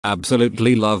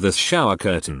Absolutely love this shower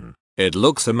curtain. It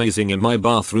looks amazing in my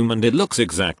bathroom and it looks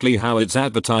exactly how it's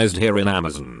advertised here in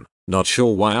Amazon. Not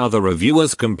sure why other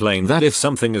reviewers complain that if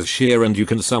something is sheer and you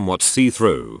can somewhat see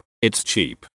through, it's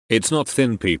cheap. It's not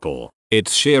thin, people.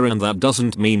 It's sheer and that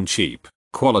doesn't mean cheap.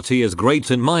 Quality is great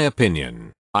in my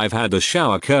opinion. I've had a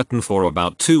shower curtain for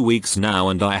about 2 weeks now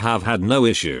and I have had no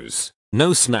issues.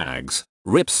 No snags,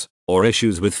 rips, or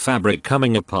issues with fabric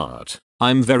coming apart.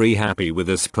 I'm very happy with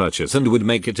this purchase and would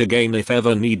make it again if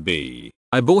ever need be.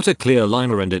 I bought a clear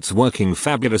liner and it's working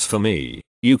fabulous for me.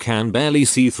 You can barely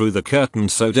see through the curtain,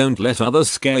 so don't let others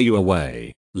scare you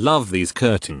away. Love these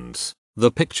curtains.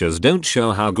 The pictures don't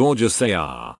show how gorgeous they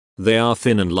are. They are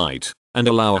thin and light, and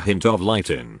allow a hint of light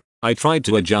in. I tried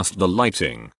to adjust the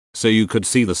lighting, so you could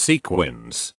see the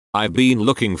sequins. I've been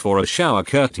looking for a shower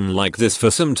curtain like this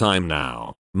for some time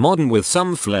now. Modern with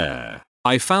some flair.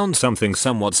 I found something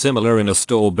somewhat similar in a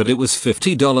store, but it was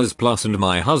 $50 plus and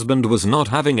my husband was not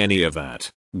having any of that.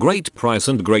 Great price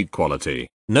and great quality.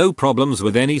 No problems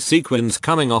with any sequins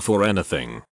coming off or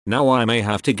anything. Now I may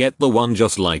have to get the one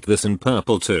just like this in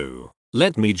purple too.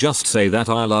 Let me just say that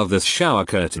I love this shower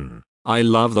curtain. I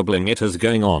love the bling it has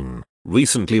going on.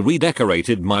 Recently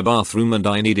redecorated my bathroom and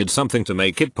I needed something to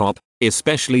make it pop,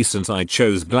 especially since I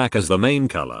chose black as the main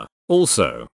color.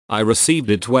 Also, I received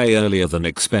it way earlier than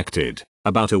expected,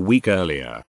 about a week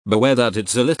earlier. Beware that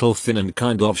it's a little thin and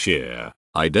kind of sheer.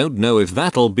 I don't know if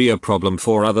that'll be a problem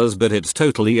for others, but it's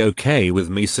totally okay with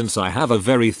me since I have a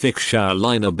very thick shower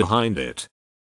liner behind it.